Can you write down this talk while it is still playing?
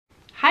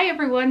Hi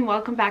everyone,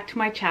 welcome back to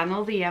my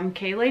channel, the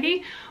MK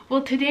Lady.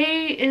 Well,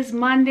 today is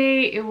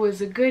Monday. It was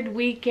a good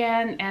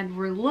weekend and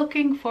we're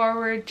looking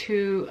forward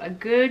to a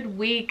good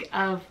week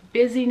of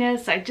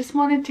busyness. I just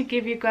wanted to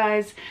give you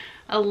guys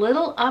a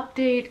little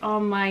update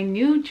on my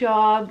new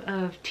job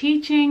of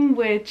teaching,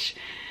 which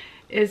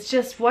is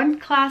just one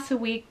class a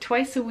week,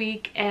 twice a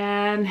week,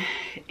 and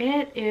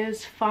it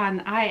is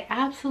fun. I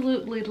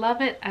absolutely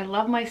love it. I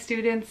love my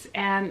students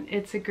and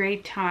it's a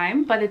great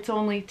time, but it's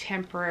only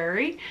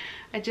temporary.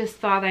 I just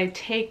thought I'd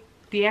take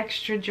the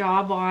extra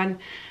job on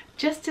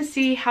just to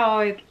see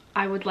how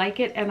I would like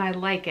it, and I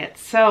like it.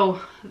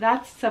 So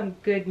that's some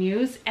good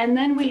news. And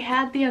then we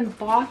had the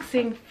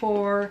unboxing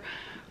for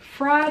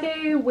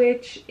Friday,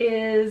 which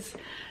is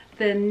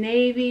the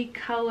navy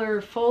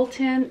color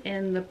Fulton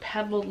in the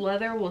pebbled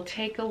leather. We'll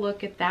take a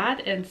look at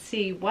that and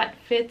see what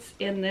fits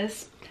in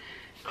this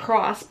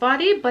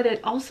crossbody, but it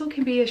also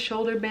can be a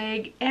shoulder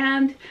bag,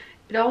 and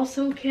it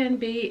also can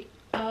be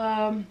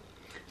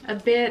a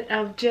bit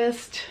of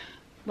just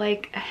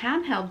like a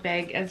handheld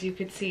bag. As you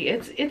could see,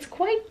 it's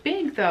quite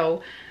big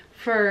though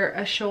for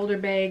a shoulder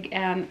bag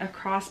and a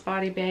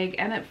crossbody bag,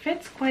 and it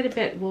fits quite a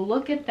bit. We'll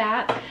look at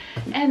that.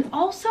 And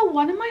also,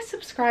 one of my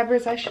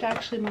subscribers, I should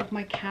actually move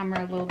my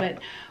camera a little bit,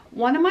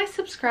 one of my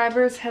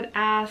subscribers had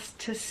asked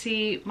to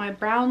see my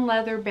brown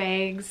leather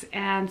bags,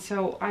 and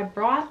so I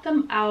brought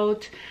them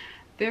out.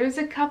 There's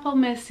a couple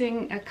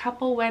missing, a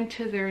couple went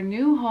to their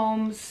new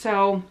homes,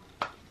 so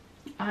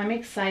I'm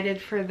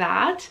excited for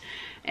that.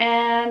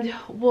 And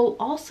we'll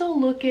also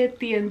look at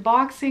the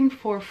unboxing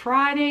for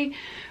Friday,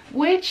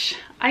 which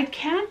I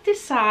can't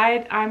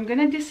decide. I'm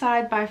gonna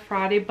decide by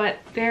Friday, but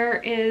there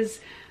is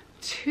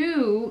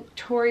two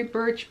Tory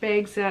Burch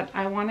bags that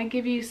I want to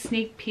give you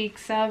sneak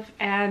peeks of,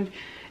 and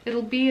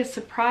it'll be a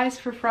surprise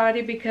for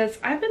Friday because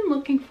I've been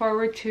looking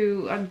forward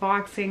to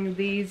unboxing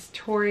these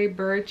Tory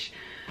Burch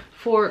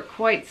for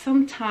quite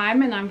some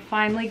time, and I'm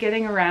finally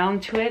getting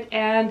around to it.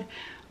 And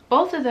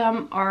both of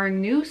them are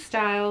new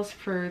styles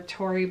for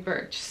Tory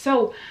Burch.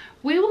 So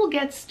we will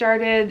get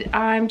started.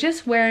 I'm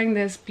just wearing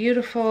this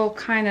beautiful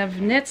kind of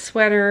knit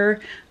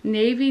sweater,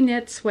 navy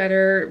knit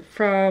sweater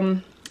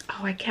from,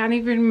 oh, I can't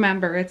even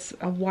remember. It's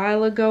a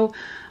while ago.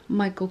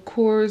 Michael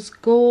Kors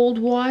gold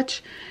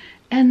watch.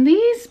 And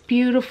these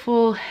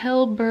beautiful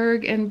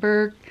Hillberg and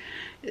Berg,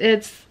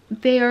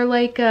 they are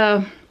like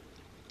a,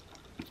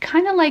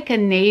 kind of like a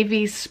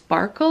navy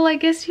sparkle, I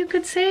guess you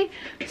could say.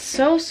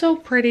 So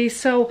pretty.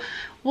 So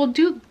we'll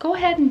go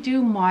ahead and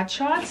do mod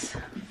shots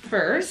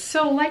first.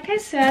 So like I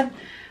said,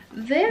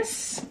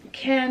 this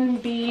can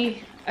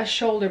be a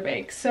shoulder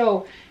bag.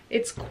 So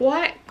it's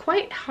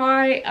quite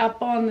high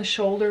up on the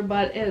shoulder,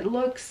 but it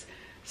looks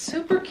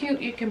super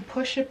cute. You can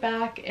push it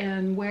back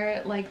and wear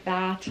it like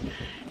that.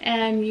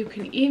 And you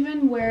can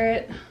even wear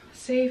it,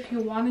 say if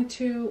you wanted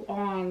to,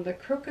 on the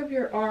crook of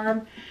your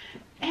arm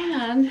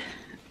and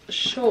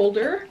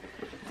shoulder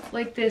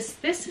like this.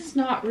 This is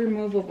not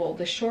removable.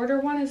 The shorter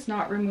one is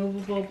not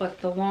removable, but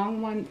the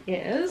long one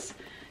is.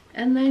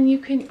 And then you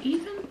can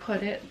even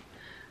put it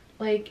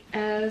like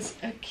as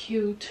a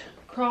cute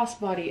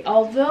crossbody,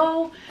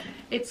 although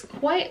it's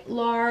quite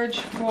large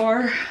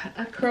for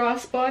a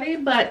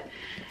crossbody, but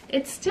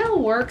it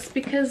still works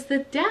because the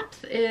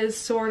depth is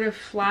sort of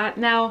flat.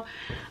 Now,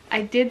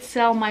 I did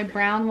sell my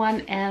brown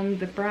one and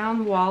the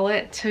brown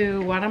wallet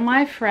to one of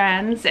my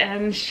friends,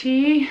 and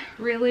she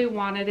really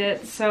wanted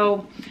it,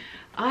 so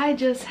I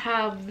just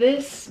have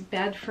this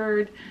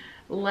Bedford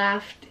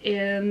left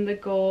in the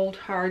gold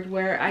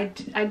hardware.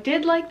 I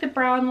did like the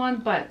brown one,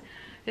 but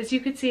as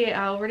you can see,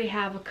 I already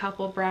have a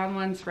couple brown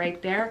ones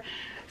right there.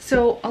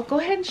 So I'll go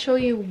ahead and show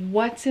you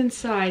what's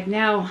inside.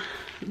 Now,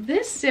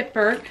 this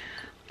zipper,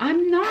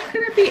 I'm not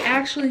going to be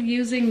actually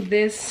using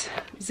this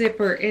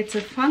zipper. It's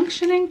a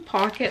functioning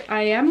pocket.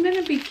 I am going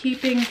to be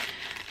keeping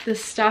the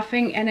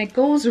stuffing, and it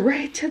goes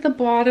right to the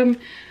bottom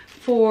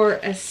for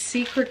a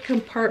secret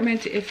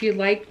compartment if you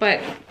like, but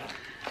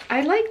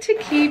I like to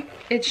keep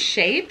its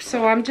shape,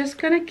 so I'm just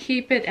going to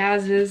keep it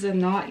as is and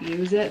not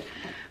use it.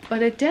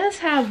 But it does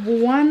have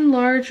one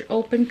large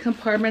open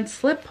compartment,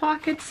 slip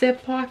pocket,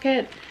 zip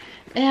pocket,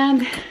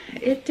 and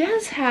it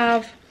does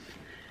have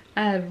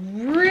a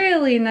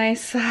really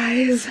nice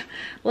size,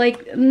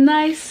 like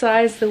nice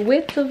size, the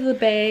width of the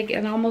bag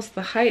and almost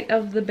the height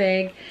of the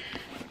bag.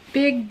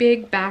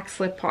 Big back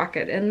slip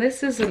pocket, and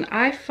this is an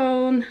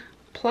iPhone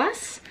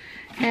Plus.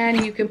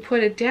 And you can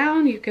put it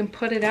down, you can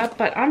put it up,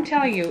 but I'm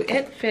telling you,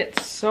 it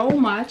fits so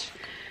much.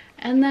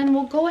 And then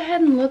we'll go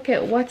ahead and look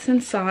at what's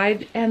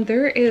inside, and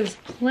there is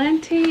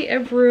plenty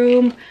of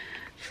room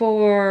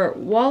for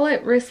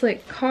wallet,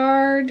 wristlet,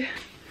 card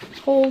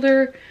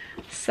holder,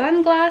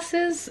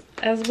 sunglasses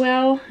as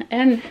well,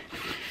 and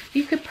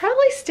you could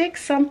probably stick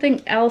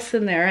something else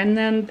in there. And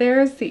then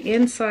there's the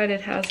inside.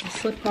 It has the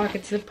slip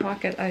pocket, zip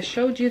pocket. I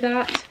showed you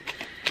that.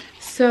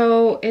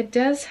 So it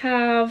does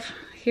have,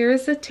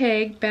 here's the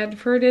tag,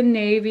 Bedford and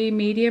navy,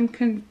 medium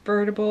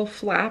convertible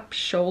flap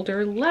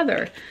shoulder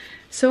leather.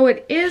 So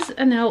it is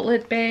an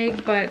outlet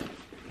bag, but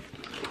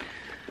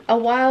a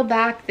while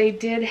back they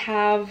did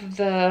have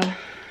the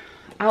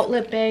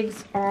outlet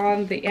bags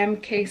on the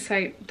MK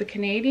site, the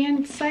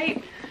Canadian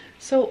site.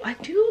 So I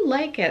do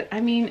like it. I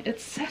mean,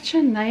 it's such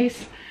a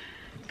nice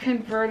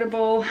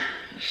convertible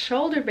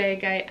shoulder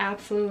bag. I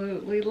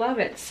absolutely love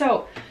it.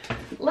 So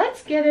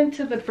let's get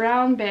into the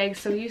brown bag.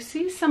 So you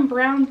see some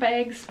brown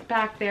bags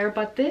back there,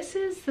 but this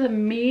is the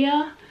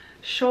Mia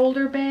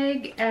shoulder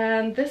bag,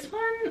 and this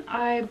one,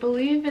 I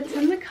believe it's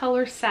in the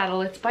color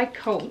saddle. It's by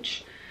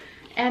Coach,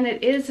 and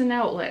it is an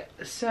outlet.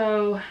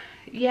 So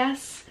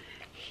yes,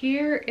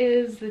 here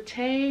is the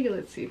tag.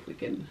 Let's see if we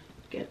can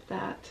get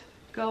that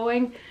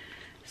going.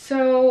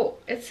 So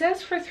it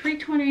says for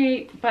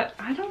 $328, but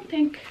I don't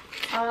think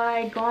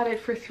I got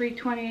it for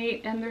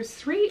 $328. And there's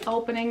 3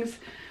 openings,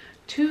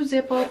 2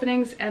 zip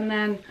openings, and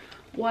then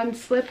 1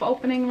 slip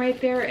opening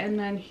right there. And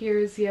then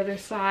here's the other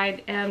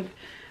side, and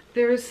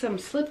there's some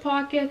slip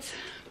pockets.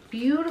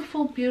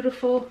 Beautiful,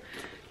 beautiful,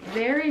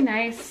 very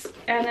nice.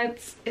 And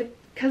it's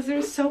because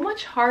there's so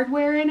much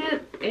hardware in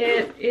it,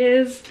 it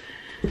is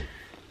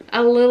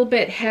a little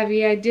bit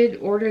heavy. I did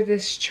order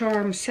this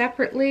charm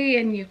separately,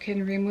 and you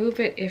can remove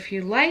it if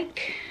you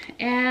like.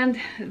 And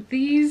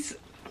these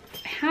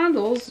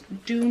handles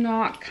do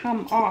not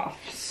come off.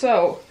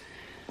 So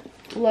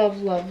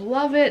love, love,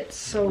 love it.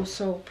 So,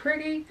 so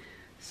pretty.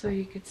 So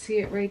you can see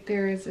it right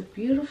there is a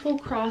beautiful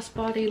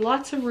crossbody,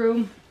 lots of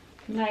room,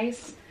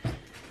 nice.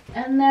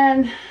 And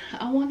then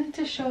I wanted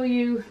to show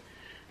you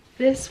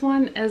this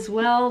one as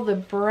well, the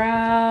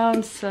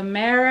brown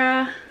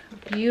Samara.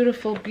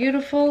 Beautiful,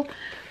 beautiful.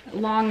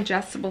 Long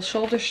adjustable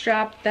shoulder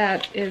strap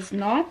that is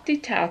not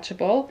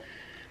detachable.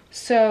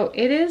 So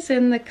it is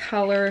in the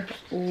color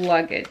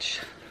luggage.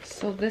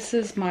 So this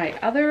is my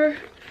other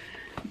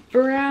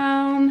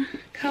brown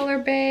color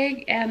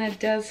bag, and it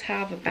does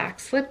have a back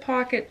slip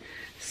pocket.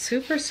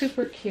 Super,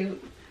 super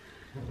cute.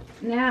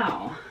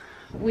 Now,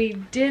 we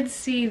did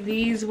see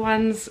these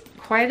ones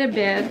quite a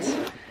bit,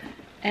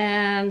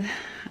 and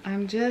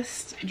I'm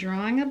just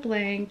drawing a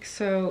blank.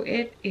 So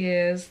it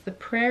is the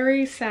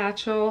Prairie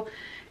Satchel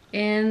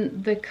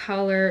in the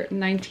color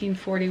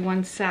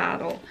 1941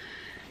 saddle.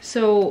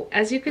 So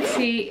as you can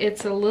see,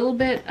 it's a little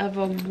bit of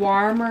a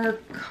warmer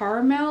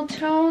caramel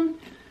tone,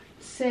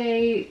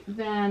 say,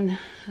 than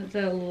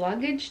the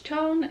luggage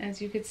tone,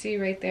 as you can see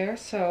right there.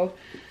 So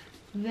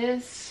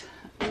this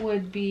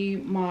would be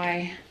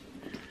my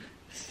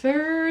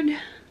 3rd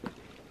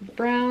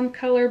brown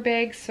color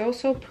bag. So,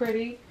 so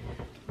pretty.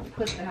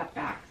 Put that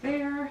back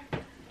there.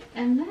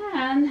 And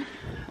then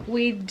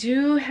we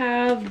do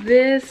have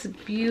this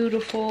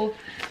beautiful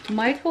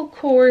Michael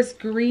Kors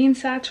green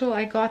satchel.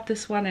 I got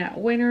this one at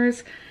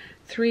Winners,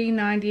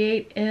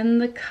 $3.98 in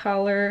the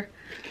color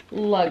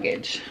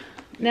luggage.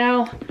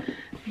 Now,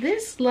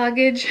 this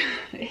luggage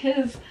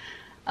is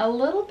a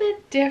little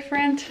bit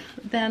different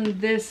than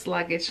this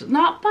luggage.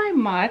 Not by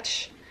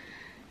much.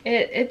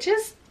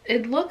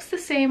 It looks the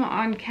same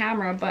on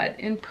camera, but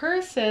in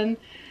person,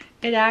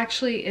 it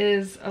actually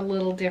is a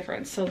little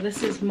different. So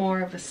this is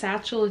more of a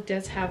satchel. It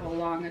does have a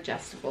long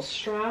adjustable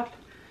strap.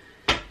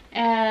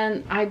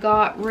 And I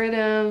got rid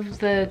of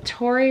the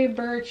Tory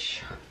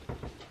Burch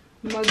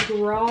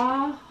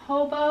McGraw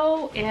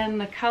Hobo in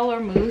the color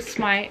Moose.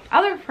 My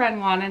other friend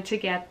wanted to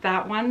get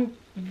that one,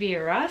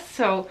 Vera,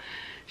 so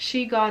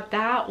she got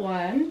that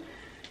one.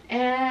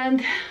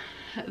 And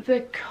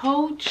the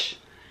Coach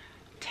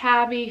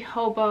Tabby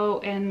Hobo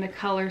in the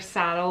color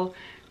Saddle,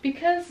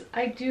 because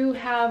I do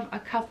have a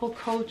couple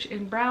Coach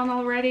in brown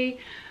already.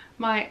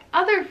 My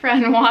other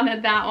friend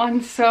wanted that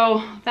one,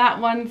 so that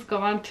one's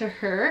gone to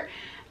her.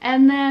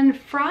 And then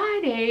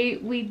Friday,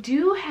 we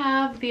do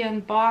have the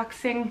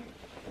unboxing.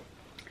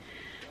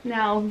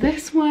 Now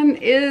this one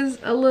is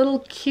a little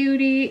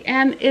cutie,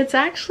 and it's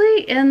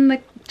actually in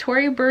the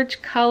Tory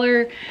Burch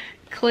color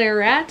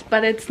Claret,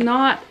 but it's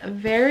not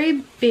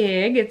very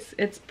big.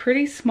 It's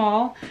pretty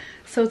small.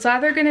 So it's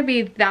either gonna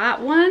be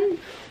that one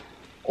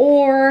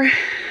or,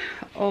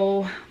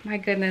 oh my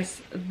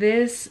goodness,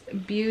 this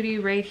beauty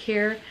right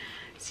here.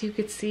 So you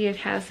could see it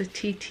has the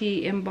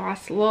TT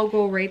embossed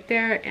logo right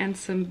there and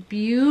some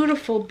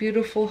beautiful,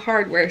 beautiful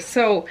hardware.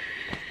 So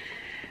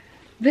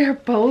they're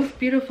both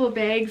beautiful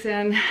bags,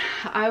 and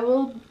I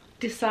will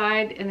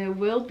decide, and it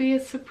will be a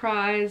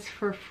surprise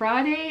for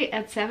Friday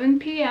at 7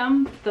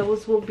 p.m.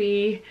 Those will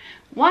be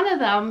one of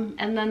them,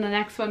 and then the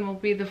next one will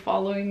be the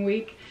following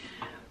week.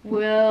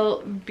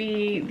 Will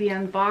be the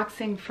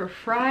unboxing for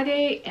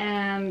Friday,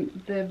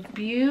 and the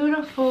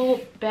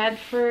beautiful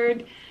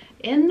Bedford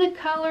in the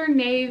color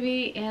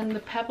navy and the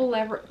pebble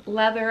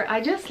leather.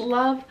 I just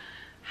love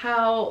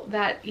how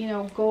that, you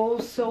know,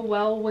 goes so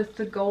well with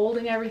the gold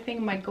and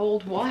everything. My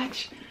gold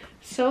watch,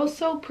 so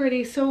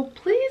pretty. So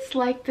please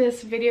like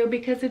this video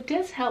because it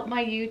does help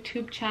my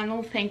YouTube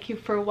channel. Thank you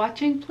for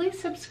watching. Please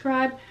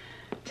subscribe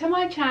to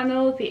my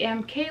channel, the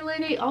MK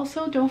Lady.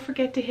 Also, don't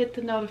forget to hit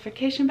the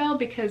notification bell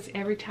because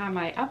every time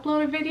I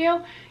upload a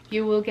video,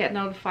 you will get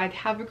notified.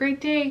 Have a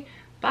great day.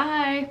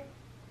 Bye.